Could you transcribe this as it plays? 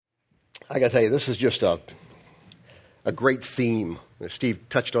I got to tell you, this is just a great theme. Steve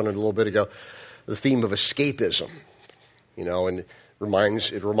touched on it a little bit ago, the theme of escapism, and it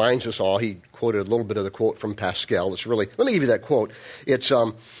reminds us all. He quoted a little bit of the quote from Pascal. Let me give you that quote. It's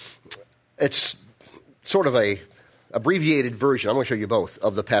sort of a abbreviated version. I'm going to show you both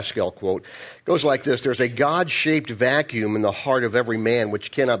of the Pascal quote. It goes like this: there's a God-shaped vacuum in the heart of every man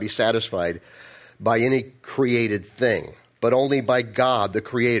which cannot be satisfied by any created thing, but only by God, the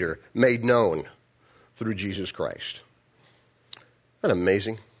Creator, made known through Jesus Christ. Isn't that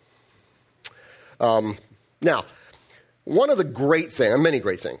amazing? Now, one of the many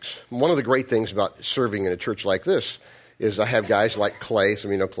great things, one of the great things about serving in a church like this is I have guys like Clay. Some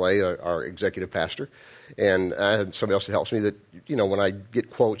of you know Clay, our executive pastor, and I have somebody else that helps me that, when I get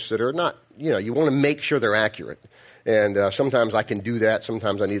quotes that are not, you want to make sure they're accurate. And sometimes I can do that.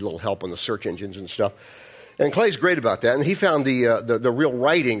 Sometimes I need a little help on the search engines and stuff. And Clay's great about that. And he found the real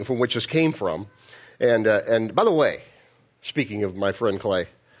writing from which this came from. And by the way, speaking of my friend Clay,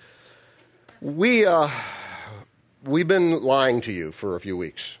 we've been lying to you for a few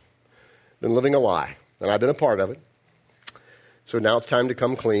weeks. Been living a lie. And I've been a part of it. So now it's time to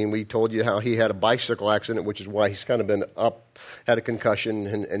come clean. We told you how he had a bicycle accident, which is why he's kind of been up, had a concussion,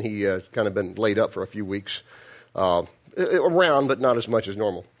 and he kind of been laid up for a few weeks. Around, but not as much as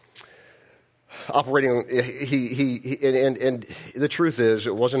normal. Operating, and the truth is,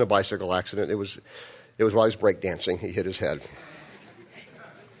 it wasn't a bicycle accident. It was while he was breakdancing. He hit his head.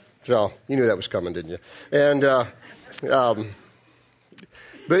 So you knew that was coming, didn't you? And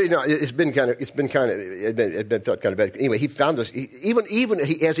but it's been felt kind of bad. Anyway, he found this. Even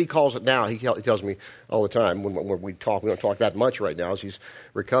as he calls it now, he tells me all the time when we talk. We don't talk that much right now as he's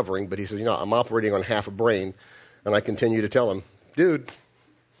recovering. But he says, I'm operating on half a brain, and I continue to tell him, dude,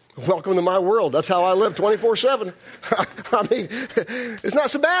 welcome to my world. That's how I live 24/7. I mean, it's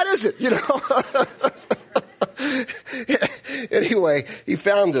not so bad, is it? Anyway, he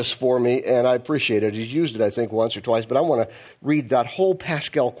found this for me, and I appreciate it. He's used it, I think, once or twice, but I want to read that whole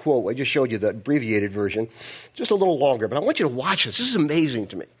Pascal quote. I just showed you the abbreviated version, just a little longer, but I want you to watch this. This is amazing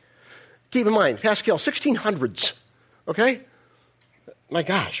to me. Keep in mind, Pascal, 1600s, okay? My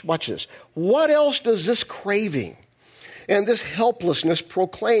gosh, watch this. What else does this craving and this helplessness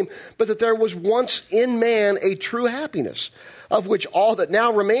proclaim but that there was once in man a true happiness, of which all that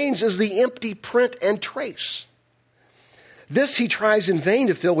now remains is the empty print and trace? This he tries in vain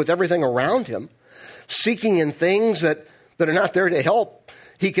to fill with everything around him, seeking in things that are not there to help.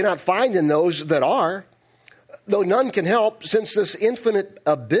 He cannot find in those that are, though none can help, since this infinite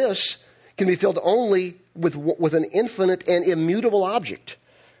abyss can be filled only with an infinite and immutable object.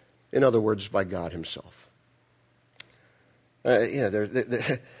 In other words, by God himself.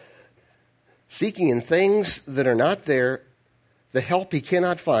 Seeking in things that are not there, the help he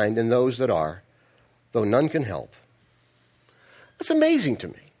cannot find in those that are, though none can help. That's amazing to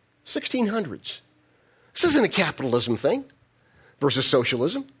me. 1600s. This isn't a capitalism thing versus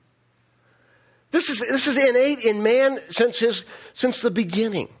socialism. This is innate in man since the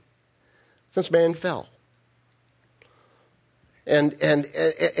beginning, since man fell. And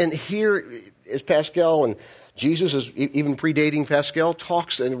here is Pascal, and Jesus is even predating Pascal,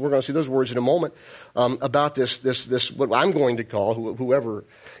 talks, and we're going to see those words in a moment, about this what I'm going to call, whoever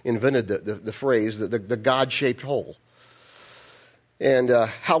invented the phrase, the God-shaped hole. And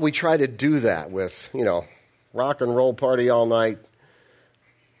how we try to do that with, rock and roll party all night.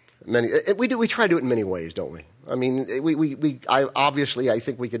 We try to do it in many ways, don't we? I mean, I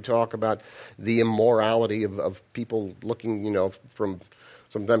think we could talk about the immorality of people looking, from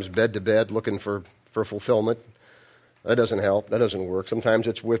sometimes bed to bed, looking for fulfillment. That doesn't help. That doesn't work. Sometimes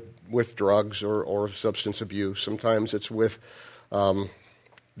it's with drugs or substance abuse. Sometimes it's with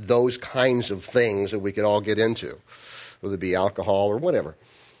those kinds of things that we could all get into, whether it be alcohol or whatever.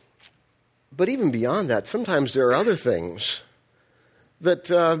 But even beyond that, sometimes there are other things that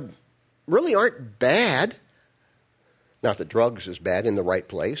really aren't bad. Not that drugs is bad in the right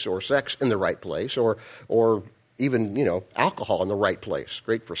place, or sex in the right place, or even, alcohol in the right place.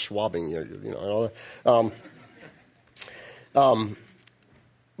 Great for swabbing, all that.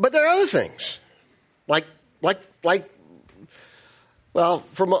 But there are other things, like,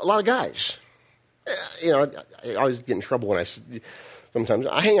 from a lot of guys. I always get in trouble when sometimes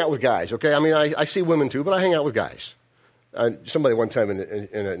I hang out with guys, okay? I mean, I see women too, but I hang out with guys. Somebody one time in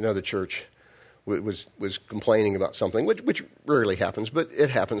another church was complaining about something, which rarely happens, but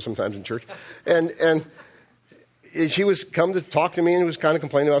it happens sometimes in church. And she was come to talk to me and was kind of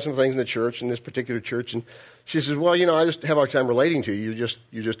complaining about some things in the church, in this particular church. And she says, well, I just have a hard time relating to you.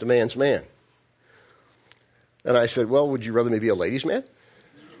 You're just a man's man. And I said, well, would you rather me be a ladies' man?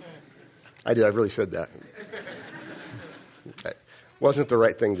 I did. I really said that. That wasn't the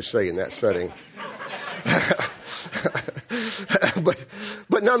right thing to say in that setting.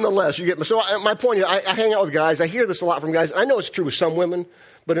 But nonetheless, you get me. So my point is, I hang out with guys. I hear this a lot from guys. I know it's true with some women,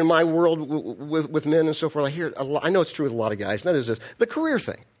 but in my world with men and so forth, I hear it a lot. I know it's true with a lot of guys. And that is this: the career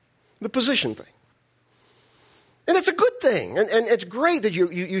thing, the position thing. And it's a good thing. And it's great that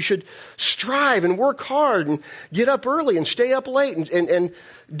you should strive and work hard and get up early and stay up late and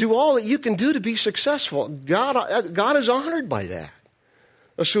do all that you can do to be successful. God is honored by that,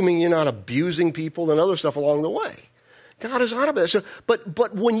 assuming you're not abusing people and other stuff along the way. God is honored by that. So,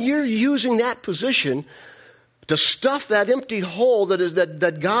 but when you're using that position to stuff that empty hole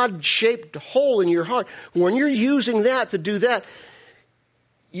that God-shaped hole in your heart, when you're using that to do that,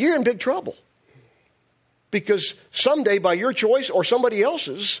 you're in big trouble. Because someday, by your choice or somebody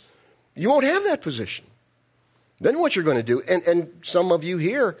else's, you won't have that position. Then what you're going to do, and some of you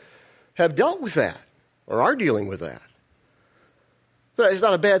here have dealt with that or are dealing with that. But it's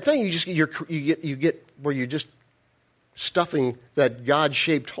not a bad thing. You get where you're just stuffing that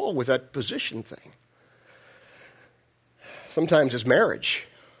God-shaped hole with that position thing. Sometimes it's marriage.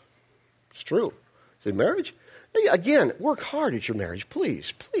 It's true. Is it marriage? Again, work hard at your marriage,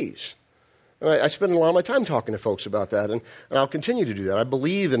 please, please. And I spend a lot of my time talking to folks about that, and I'll continue to do that. I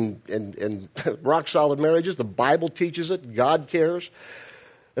believe in rock-solid marriages. The Bible teaches it. God cares.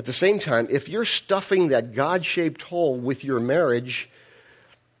 At the same time, if you're stuffing that God-shaped hole with your marriage,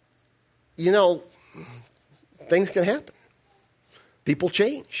 things can happen. People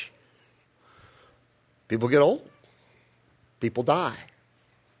change. People get old. People die.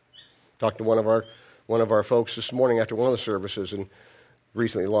 Talked to one of our folks this morning after one of the services, and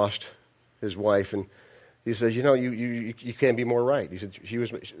recently lost his wife, and he says, you can't be more right. He said,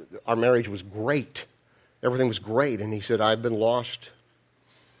 our marriage was great. Everything was great. And he said, I've been lost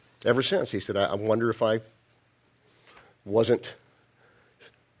ever since. He said, I wonder if I wasn't,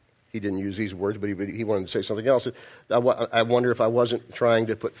 he didn't use these words, but he wanted to say something else. I wonder if I wasn't trying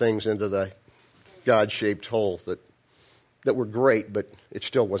to put things into the God-shaped hole that were great, but it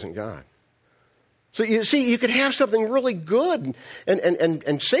still wasn't God. So you see, you could have something really good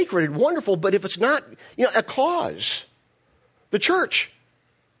and sacred and wonderful, but if it's not, a cause, the church.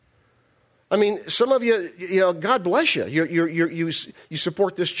 I mean, some of you, God bless you. You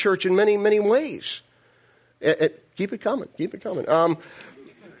support this church in many, many ways. Keep it coming. Keep it coming.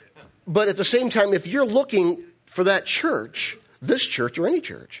 But at the same time, if you're looking for that church, this church or any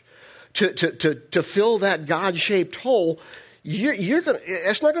church, to fill that God-shaped hole,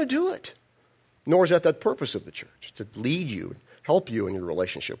 it's not going to do it. Nor is that the purpose of the church, to lead you and help you in your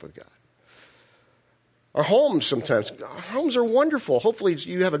relationship with God. Our homes are wonderful. Hopefully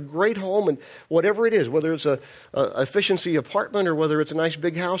you have a great home, and whatever it is, whether it's a efficiency apartment or whether it's a nice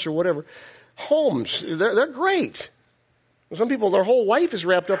big house or whatever, homes, they're great. Some people, their whole life is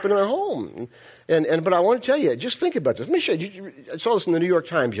wrapped up in their home. But I want to tell you, just think about this. Let me show you. I saw this in the New York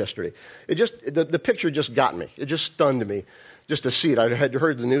Times yesterday. The picture just got me. It just stunned me just to see it. I had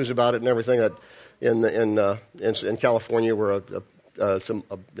heard the news about it and everything that in California where there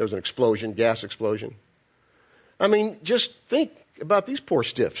was an explosion, gas explosion. I mean, just think about these poor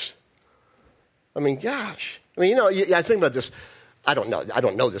stiffs. I mean, gosh. I mean, I think about this. I don't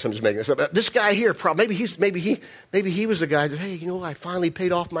know this. I'm just making this up. This guy here, maybe he was the guy that, hey, I finally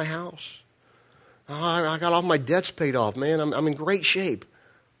paid off my house. I got all my debts paid off, man. I'm in great shape.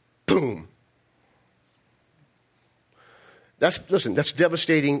 Boom. That's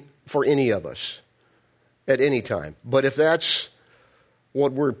devastating for any of us at any time. But if that's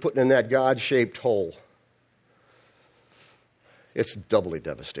what we're putting in that God-shaped hole, it's doubly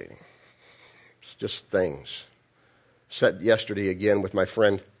devastating. It's just things. Sat yesterday again with my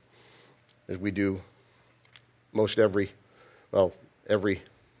friend, as we do most every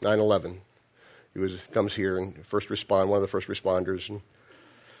 9/11. He comes here and one of the first responders, and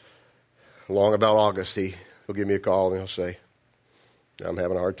along about August, he'll give me a call and he'll say, I'm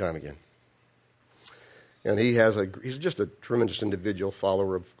having a hard time again. And he's just a tremendous individual,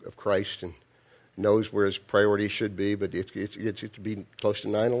 follower of Christ, and knows where his priorities should be, but it's to be close to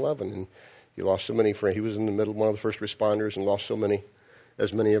 9/11, and he lost so many friends. He was in the middle, one of the first responders, and lost so many,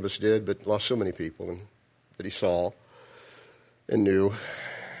 as many of us did, but lost so many people that he saw and knew.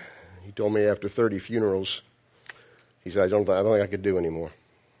 He told me after 30 funerals, he said, I don't think I could do anymore.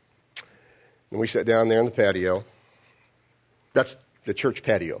 And we sat down there in the patio. That's the church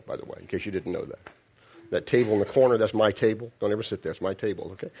patio, by the way, in case you didn't know that. That table in the corner, that's my table. Don't ever sit there. It's my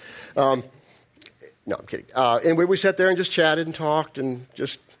table, okay? No, I'm kidding. And we sat there and just chatted and talked and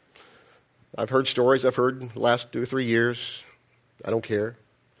just... I've heard stories I've heard the last 2 or 3 years. I don't care.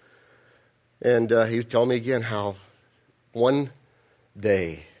 And he was telling me again how one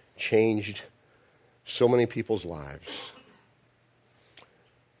day changed so many people's lives.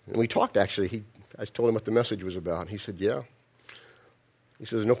 And we talked, actually. I told him what the message was about. He said, yeah. He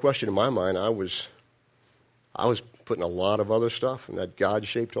says, no question in my mind, I was putting a lot of other stuff in that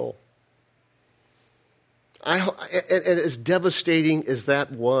God-shaped hole. And as devastating as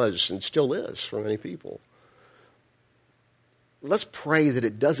that was, and still is for many people, let's pray that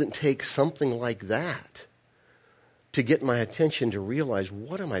it doesn't take something like that to get my attention to realize,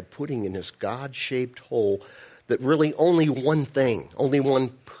 what am I putting in this God-shaped hole that really only one thing, only one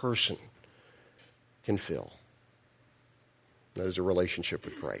person can fill? That is a relationship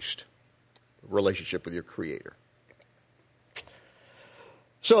with Christ, a relationship with your Creator.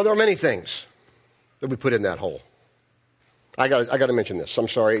 So there are many things that we put in that hole. I got to mention this. I'm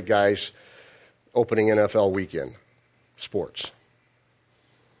sorry, guys. Opening NFL weekend, sports.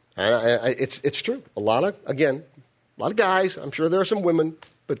 And it's true. A lot of guys. I'm sure there are some women,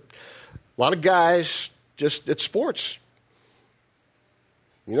 but a lot of guys just it's sports.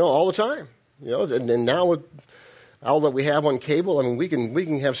 All the time. And now with all that we have on cable, I mean, we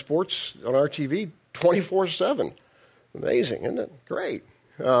can have sports on our TV 24/7. Amazing, isn't it? Great.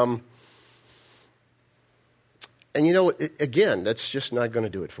 And again, that's just not going to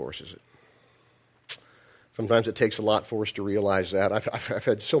do it for us, is it? Sometimes it takes a lot for us to realize that. I've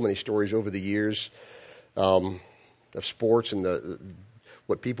had so many stories over the years of sports and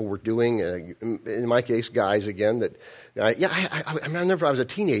what people were doing. In my case, guys, again, I was a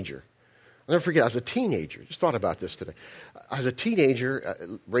teenager. I'll never forget, I was a teenager. Just thought about this today. I was a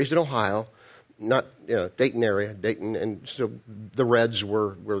teenager, raised in Ohio, not Dayton area, and so the Reds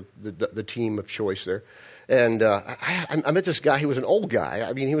were the team of choice there. And I met this guy. He was an old guy.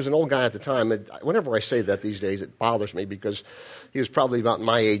 I mean, he was an old guy at the time. And whenever I say that these days, it bothers me because he was probably about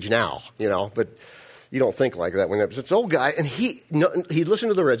my age now, But you don't think like that when it's an old guy. And he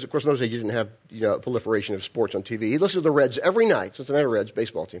listened to the Reds. Of course, in those days, you didn't have a proliferation of sports on TV. He listened to the Reds every night. Cincinnati Reds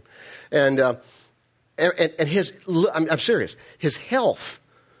baseball team, and his I'm serious. His health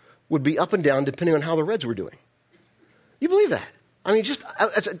would be up and down depending on how the Reds were doing. You believe that? I mean,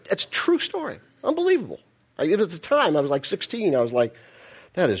 it's a true story. Unbelievable. At the time, I was like 16. I was like,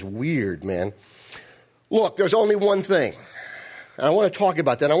 that is weird, man. Look, there's only one thing. And I want to talk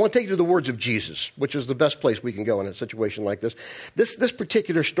about that. I want to take you to the words of Jesus, which is the best place we can go in a situation like this. This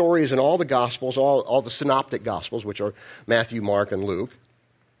particular story is in all the Gospels, all the synoptic Gospels, which are Matthew, Mark, and Luke.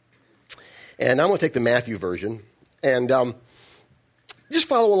 And I'm going to take the Matthew version. And just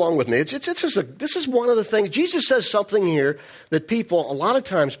follow along with me. This is one of the things. Jesus says something here that a lot of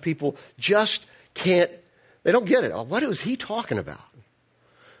times people just can't, they don't get it. Oh, what is he talking about?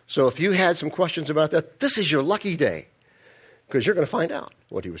 So if you had some questions about that, this is your lucky day, because you're going to find out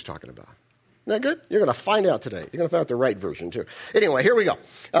what he was talking about. Isn't that good? You're going to find out today. You're going to find out the right version, too. Anyway, here we go.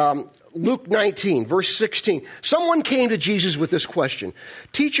 Luke 19, verse 16. Someone came to Jesus with this question.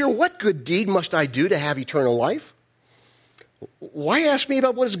 Teacher, what good deed must I do to have eternal life? Why ask me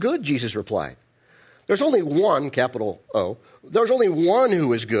about what is good? Jesus replied. There's only one, capital O. There's only one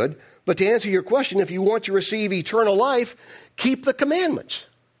who is good. But to answer your question, if you want to receive eternal life, keep the commandments.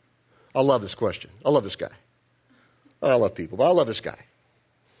 I love this question. I love this guy. I love people, but I love this guy.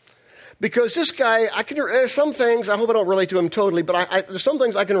 Because this guy, some things, I hope I don't relate to him totally, but there's some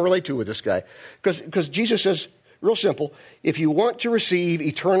things I can relate to with this guy. Because Jesus says, real simple, if you want to receive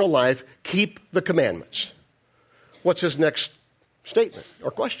eternal life, keep the commandments. What's his next statement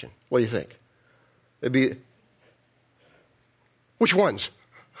or question? What do you think? It'd be, which ones?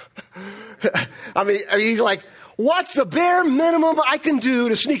 I mean, he's like, what's the bare minimum I can do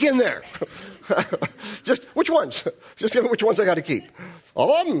to sneak in there? Just which ones? Just which ones I got to keep?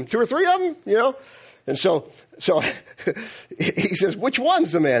 All of them? 2 or 3 of them? And so he says, which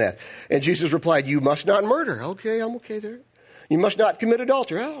ones, the man asked? And Jesus replied, you must not murder. Okay, I'm okay there. You must not commit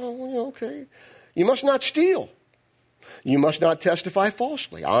adultery. Oh, okay. You must not steal. You must not testify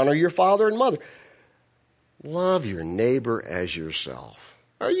falsely. Honor your father and mother. Love your neighbor as yourself.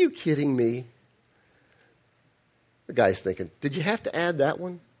 Are you kidding me? The guy's thinking, did you have to add that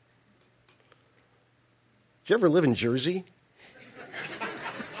one? Did you ever live in Jersey?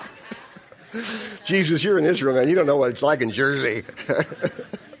 Jesus, you're in Israel, man. You don't know what it's like in Jersey.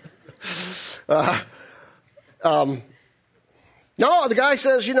 No, the guy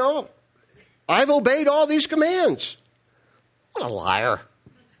says, I've obeyed all these commands. What a liar.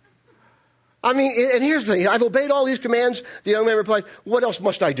 I mean, and here's the thing. I've obeyed all these commands. The young man replied, what else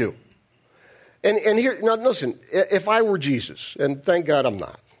must I do? And here, now listen, if I were Jesus, and thank God I'm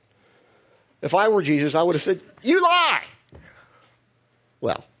not. If I were Jesus, I would have said, you lie.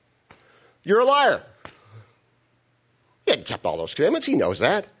 Well, You're a liar. He hadn't kept all those commandments. He knows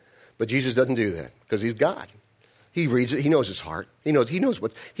that. But Jesus doesn't do that because he's God. He reads it. He knows his heart. He knows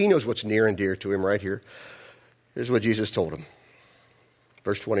what's near and dear to him right here. Here's what Jesus told him.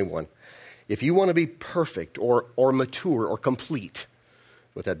 Verse 21. If you want to be perfect or mature or complete,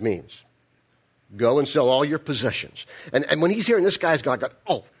 what that means, go and sell all your possessions. And when he's hearing this guy's going,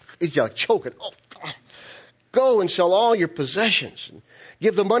 he's choking. Oh, God. Go and sell all your possessions and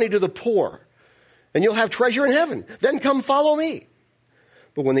give the money to the poor, and you'll have treasure in heaven. Then come follow me.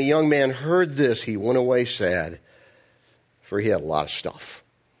 But when the young man heard this, he went away sad, for he had a lot of stuff.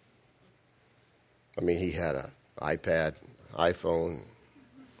 I mean, he had an iPad, iPhone,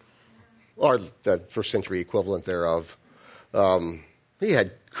 or the first century equivalent thereof. He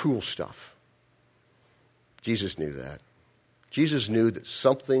had cool stuff. Jesus knew that. Jesus knew that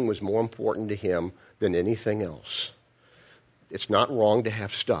something was more important to him than anything else. It's not wrong to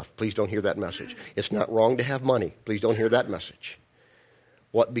have stuff. Please don't hear that message. It's not wrong to have money. Please don't hear that message.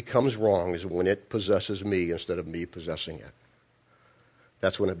 What becomes wrong is when it possesses me instead of me possessing it.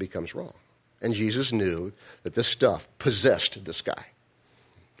 That's when it becomes wrong. And Jesus knew that this stuff possessed this guy.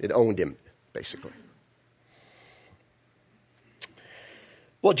 It owned him, basically.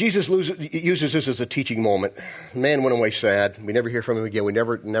 Well, Jesus uses this as a teaching moment. The man went away sad. We never hear from him again. We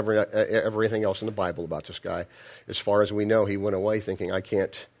never ever anything else in the Bible about this guy. As far as we know, he went away thinking, I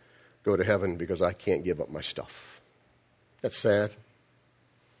can't go to heaven because I can't give up my stuff. That's sad.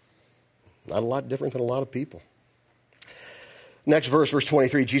 Not a lot different than a lot of people. Next verse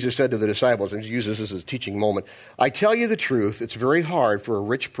 23, Jesus said to the disciples, and he uses this as a teaching moment, I tell you the truth, it's very hard for a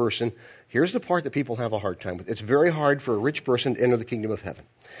rich person. Here's the part that people have a hard time with. It's very hard for a rich person to enter the kingdom of heaven.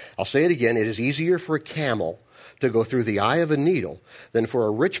 I'll say it again. It is easier for a camel to go through the eye of a needle than for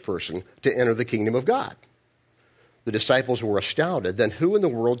a rich person to enter the kingdom of God. The disciples were astounded. Then who in the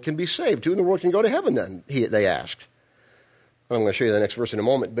world can be saved? Who in the world can go to heaven then? They asked. I'm going to show you the next verse in a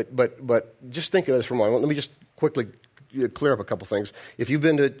moment, but just think of this for a moment. Let me just quickly clear up a couple things. If you've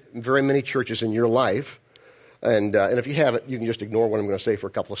been to very many churches in your life, and if you haven't, you can just ignore what I'm going to say for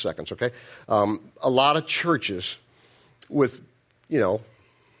a couple of seconds, okay? A lot of churches with,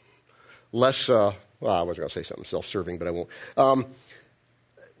 less, I was going to say something self-serving, but I won't.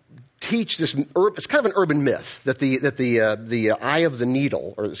 Teach this, it's kind of an urban myth that the eye of the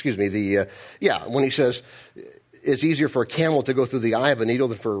needle, or excuse me, when he says, it's easier for a camel to go through the eye of a needle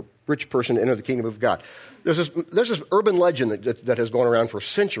than for a rich person to enter the kingdom of God. There's this urban legend that has gone around for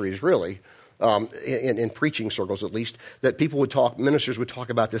centuries, really, in preaching circles at least, that ministers would talk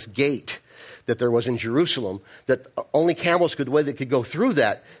about this gate that there was in Jerusalem, that only camels could go through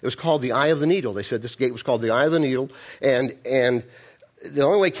that. It was called the eye of the needle. They said this gate was called the eye of the needle, and the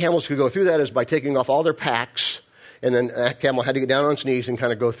only way camels could go through that is by taking off all their packs. And then a camel had to get down on its knees and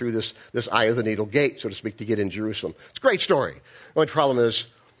kind of go through this eye of the needle gate, so to speak, to get in Jerusalem. It's a great story. The only problem is,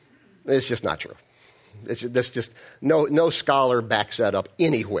 it's just not true. No scholar backs that up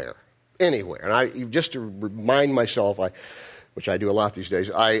anywhere. And just to remind myself, which I do a lot these days,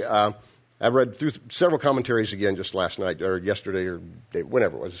 I read through several commentaries again just last night or yesterday or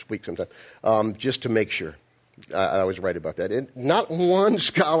whenever it was, this week sometime, just to make sure. I was right about that. And not one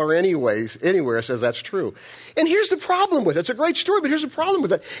scholar anywhere says that's true. And here's the problem with it. It's a great story, but here's the problem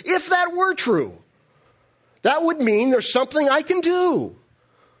with it. If that were true, that would mean there's something I can do.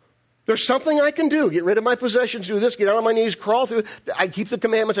 There's something I can do. Get rid of my possessions, do this, get out on my knees, crawl through. I keep the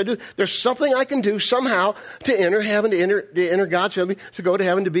commandments, I do. There's something I can do somehow to enter heaven, to enter God's family, to go to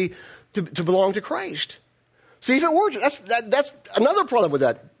heaven, to belong to Christ. See, if it were, that's another problem with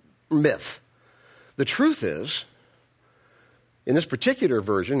that myth. The truth is, in this particular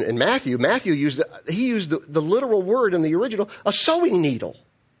version, in Matthew used the literal word in the original, a sewing needle.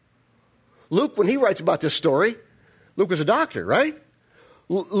 Luke, when he writes about this story, Luke was a doctor, right?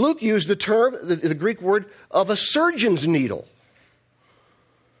 Luke used the term, the Greek word, of a surgeon's needle.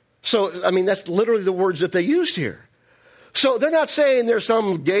 So, that's literally the words that they used here. So they're not saying there's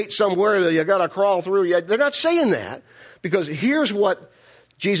some gate somewhere that you got to crawl through. They're not saying that, because here's what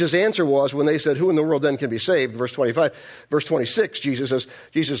Jesus' answer was when they said, who in the world then can be saved? Verse 25. Verse 26,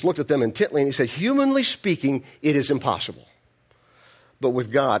 Jesus looked at them intently and he said, humanly speaking, it is impossible. But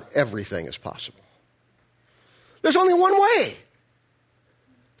with God, everything is possible. There's only one way.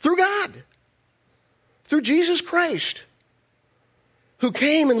 Through God. Through Jesus Christ. Who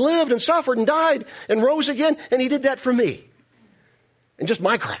came and lived and suffered and died and rose again. And he did that for me. And just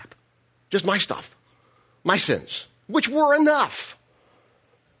my crap. Just my stuff. My sins. Which were enough.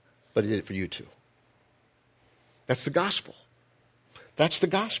 But he did it for you too. That's the gospel. That's the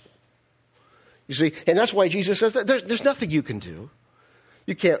gospel. You see, and that's why Jesus says that there's nothing you can do.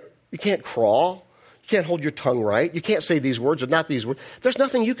 You can't You can't crawl. You can't hold your tongue right. You can't say these words or not these words. There's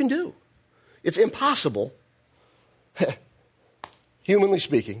nothing you can do. It's impossible, humanly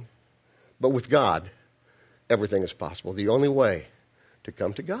speaking. But with God, everything is possible. The only way to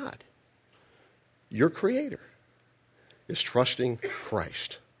come to God, your Creator, is trusting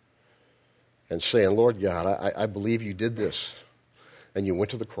Christ and saying, Lord God, I believe you did this, and you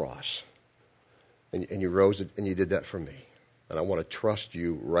went to the cross, and you rose and you did that for me, and I want to trust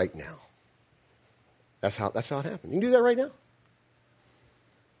you right now. That's how it happened. You can do that right now.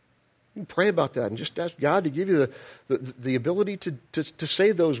 You can pray about that and just ask God to give you the ability to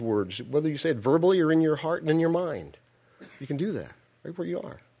say those words, whether you say it verbally or in your heart and in your mind. You can do that right where you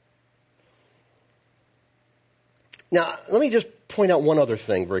are. Now, let me just point out one other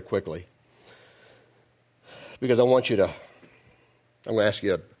thing very quickly, because I'm going to ask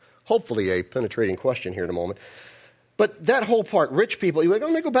you hopefully a penetrating question here in a moment. But that whole part, rich people, let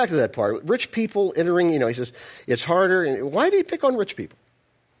me go back to that part. Rich people entering, he says, it's harder. And why do you pick on rich people?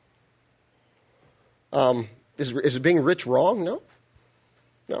 Is it being rich wrong? No.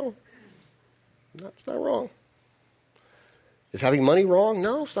 It's not wrong. Is having money wrong?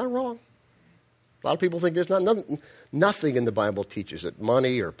 No, it's not wrong. A lot of people think there's nothing in the Bible teaches that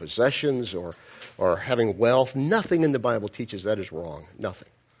money or possessions or having wealth, nothing in the Bible teaches that is wrong. Nothing.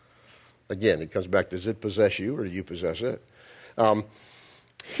 Again, it comes back, does it possess you or do you possess it?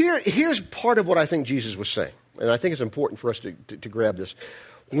 Here's part of what I think Jesus was saying, and I think it's important for us to grab this.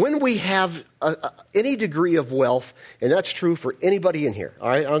 When we have any degree of wealth, and that's true for anybody in here, all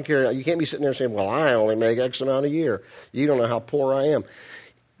right? I don't care. You can't be sitting there saying, well, I only make X amount a year. You don't know how poor I am.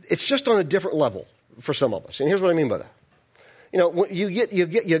 It's just on a different level for some of us. And here's what I mean by that. When you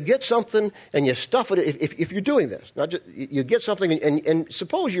get something and you stuff it. If you're doing this, not just, you get something and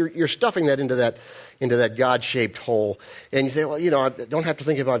suppose you're stuffing that into that God-shaped hole, and you say, well, I don't have to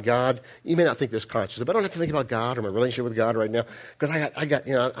think about God. You may not think this consciously, but I don't have to think about God or my relationship with God right now because I got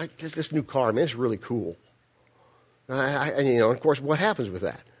this new car. Man, it's really cool. And of course, what happens with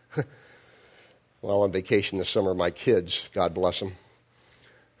that? Well, on vacation this summer, my kids, God bless them,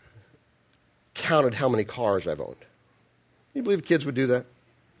 counted how many cars I've owned. You believe kids would do that?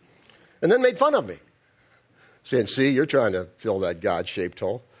 And then made fun of me, saying, see, you're trying to fill that God-shaped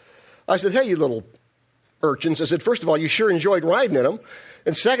hole. I said, hey, you little urchins. I said, first of all, you sure enjoyed riding in them.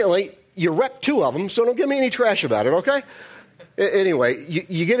 And secondly, you wrecked 2 of them, so don't give me any trash about it, okay? Anyway,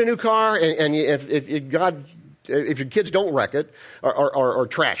 you get a new car, and if your kids don't wreck it or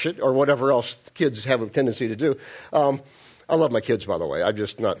trash it or whatever else kids have a tendency to do. I love my kids, by the way. I'm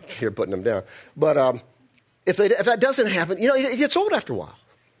just not here putting them down. But if that doesn't happen, it gets old after a while.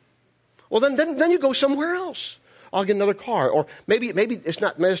 Well, then you go somewhere else. I'll get another car. Or maybe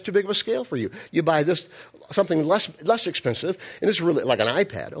it's too big of a scale for you. You buy something less expensive, and it's really like an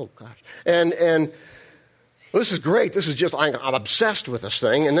iPad. Oh, gosh. And well, this is great. This is just, I'm obsessed with this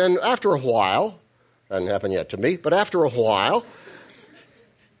thing. And then after a while, hasn't happened yet to me, but after a while,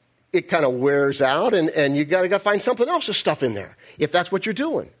 it kind of wears out, and you got to find something else to stuff in there, if that's what you're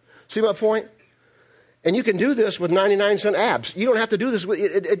doing. See my point? And you can do this with 99-cent abs. You don't have to do this.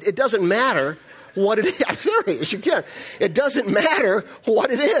 It doesn't matter what it is. I'm serious, you can. It doesn't matter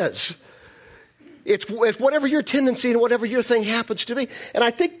what it is. It's whatever your tendency and whatever your thing happens to be. And I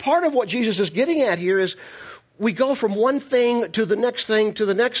think part of what Jesus is getting at here is we go from one thing to the next thing to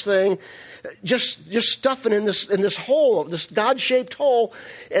the next thing, just stuffing in this hole, this God-shaped hole,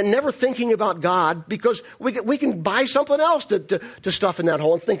 and never thinking about God, because we can buy something else to stuff in that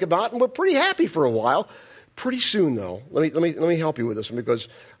hole and think about, and we're pretty happy for a while. Pretty soon, though, let me help you with this, because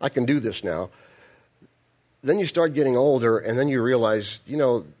I can do this now. Then you start getting older, and then you realize,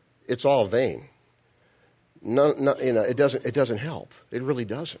 it's all vain. No, it doesn't help. It really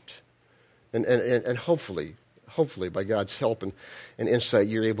doesn't. And hopefully by God's help and insight,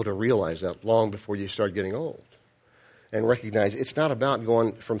 you're able to realize that long before you start getting old, and recognize it's not about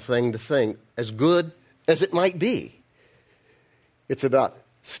going from thing to thing, as good as it might be. It's about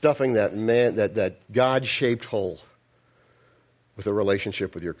stuffing that God-shaped hole with a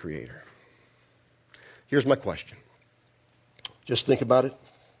relationship with your Creator. Here's my question. Just think about it.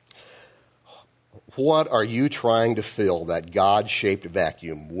 What are you trying to fill that God-shaped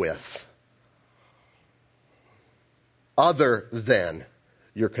vacuum with, other than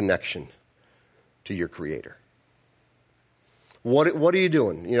your connection to your Creator? What are you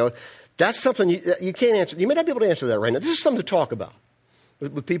doing? That's something you can't answer. You may not be able to answer that right now. This is something to talk about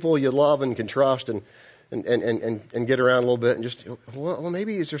with people you love and can trust, and get around a little bit, and just, well,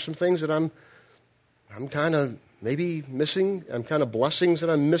 maybe is there some things that I'm kind of maybe missing? I'm kind of blessings that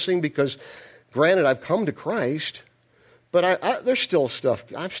I'm missing because, granted, I've come to Christ, But there's still stuff.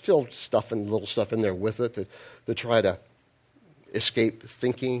 I'm still stuffing little stuff in there with it to try to escape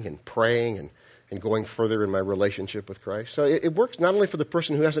thinking and praying and going further in my relationship with Christ. So it works not only for the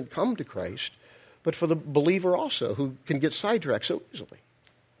person who hasn't come to Christ, but for the believer also, who can get sidetracked so easily.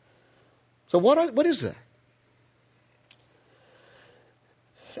 So what is that?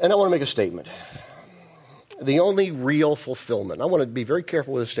 And I want to make a statement. The only real fulfillment. I want to be very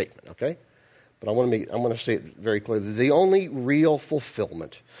careful with this statement, okay? But I want to say it very clearly. The only real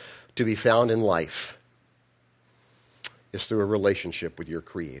fulfillment to be found in life is through a relationship with your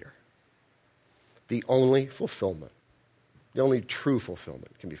Creator. The only fulfillment, the only true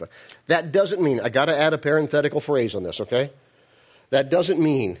fulfillment can be found. That doesn't mean, I got to add a parenthetical phrase on this, okay? That doesn't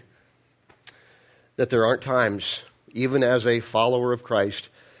mean that there aren't times, even as a follower of Christ,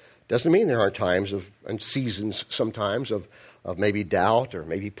 doesn't mean there aren't times and seasons sometimes of maybe doubt or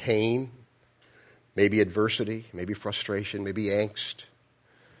maybe pain, maybe adversity, maybe frustration, maybe angst.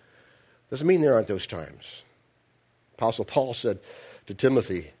 Doesn't mean there aren't those times. Apostle Paul said to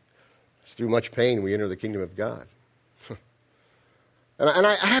Timothy, it's through much pain we enter the kingdom of God. And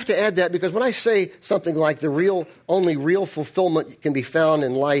I have to add that because when I say something like the only real fulfillment can be found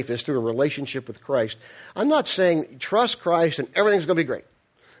in life is through a relationship with Christ, I'm not saying trust Christ and everything's going to be great.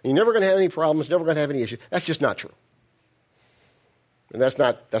 You're never going to have any problems, never going to have any issues. That's just not true. And that's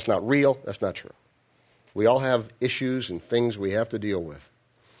not real, that's not true. We all have issues and things we have to deal with.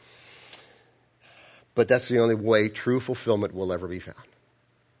 But that's the only way true fulfillment will ever be found.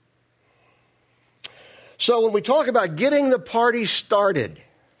 So when we talk about getting the party started,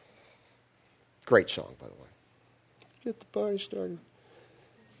 great song, by the way. Get the party started.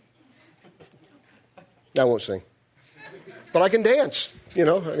 I won't sing. But I can dance,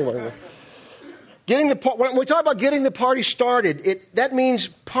 Anyway. When we talk about getting the party started, that means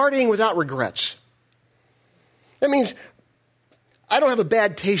partying without regrets. That means I don't have a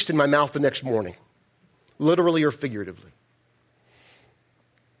bad taste in my mouth the next morning, literally or figuratively.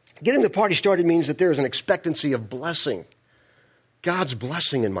 Getting the party started means that there is an expectancy of blessing, God's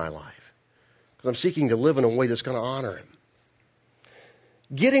blessing in my life, because I'm seeking to live in a way that's going to honor Him.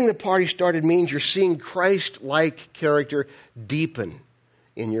 Getting the party started means you're seeing Christ-like character deepen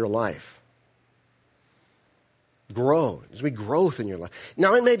in your life. Grow. There's going to be growth in your life.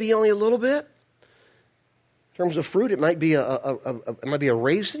 Now, it may be only a little bit. In terms of fruit, it might be a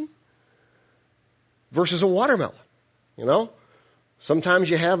raisin versus a watermelon, Sometimes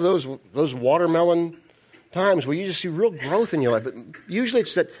you have those watermelon times where you just see real growth in your life. But usually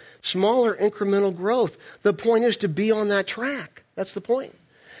it's that smaller incremental growth. The point is to be on that track. That's the point.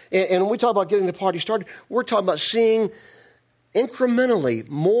 And when we talk about getting the party started, we're talking about seeing incrementally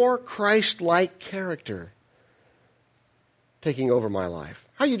more Christ-like character taking over my life.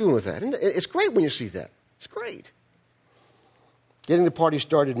 How are you doing with that? And it's great when you see that. It's great. Getting the party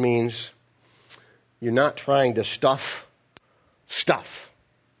started means you're not trying to stuff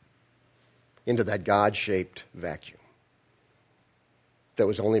into that God-shaped vacuum that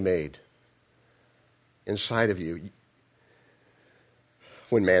was only made inside of you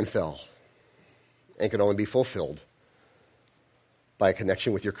when man fell and could only be fulfilled by a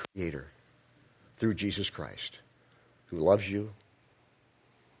connection with your Creator through Jesus Christ, who loves you,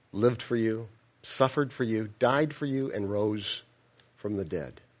 lived for you, suffered for you, died for you, and rose from the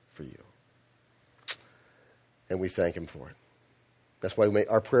dead for you. And we thank Him for it. That's why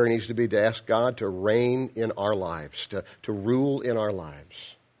our prayer needs to be to ask God to reign in our lives, to rule in our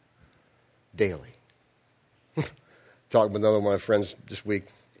lives daily. Talking with another one of my friends this week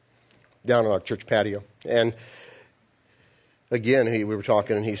down on our church patio. And again, we were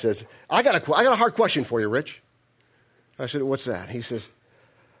talking, and he says, I got a hard question for you, Rich. I said, what's that? He says,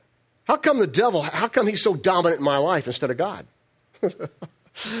 how come he's so dominant in my life instead of God?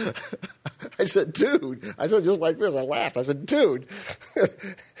 I said, just like this. I laughed. I said, dude,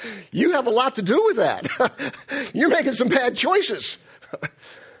 you have a lot to do with that. You're making some bad choices.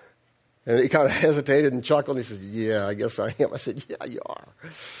 And he kind of hesitated and chuckled. And he said, yeah, I guess I am. I said, yeah, you are.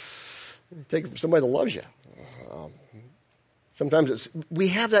 Take it from somebody that loves you. Sometimes we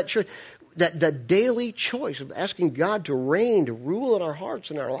have that choice, that daily choice of asking God to reign, to rule in our hearts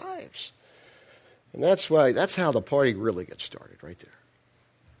and our lives. And that's how the party really gets started, right there.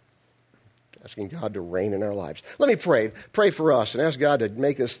 Asking God to reign in our lives. Let me pray for us and ask God to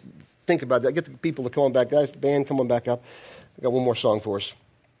make us think about that. Get the people to come on back. Guys, the band, come on back up. I've got one more song for us.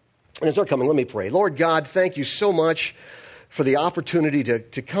 And as they're coming, let me pray. Lord God, thank you so much for the opportunity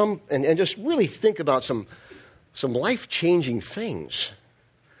to come and just really think about some life-changing things.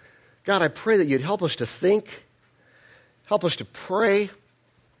 God, I pray that you'd help us to think, help us to pray.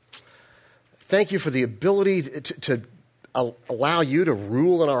 Thank you for the ability to allow you to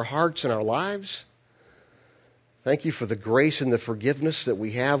rule in our hearts and our lives. Thank you for the grace and the forgiveness that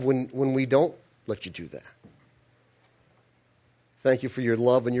we have when we don't let you do that. Thank you for your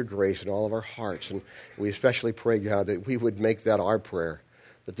love and your grace in all of our hearts. And we especially pray, God, that we would make that our prayer,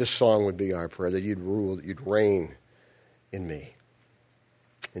 that this song would be our prayer, that you'd rule, that you'd reign in me.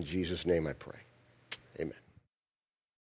 In Jesus' name I pray. Amen.